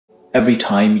Every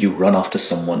time you run after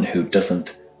someone who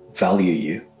doesn't value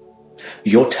you,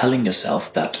 you're telling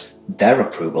yourself that their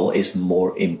approval is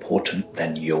more important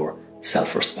than your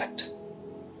self-respect.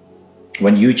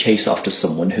 When you chase after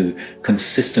someone who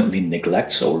consistently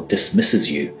neglects or dismisses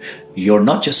you, you're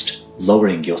not just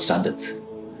lowering your standards,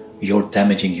 you're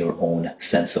damaging your own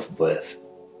sense of worth.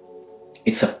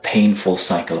 It's a painful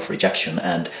cycle of rejection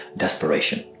and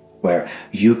desperation, where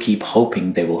you keep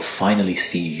hoping they will finally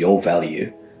see your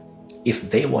value.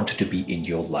 If they wanted to be in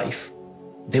your life,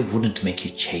 they wouldn't make you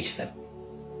chase them.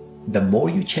 The more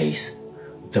you chase,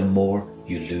 the more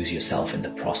you lose yourself in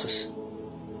the process.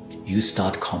 You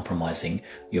start compromising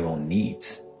your own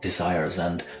needs, desires,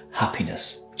 and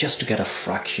happiness just to get a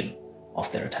fraction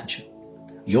of their attention.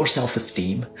 Your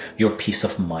self-esteem, your peace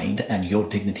of mind, and your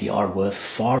dignity are worth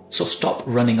far. So stop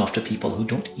running after people who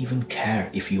don't even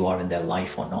care if you are in their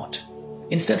life or not.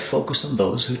 Instead, focus on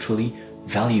those who truly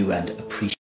value and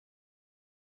appreciate.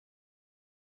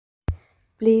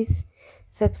 Please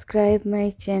subscribe my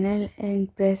channel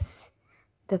and press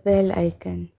the bell icon.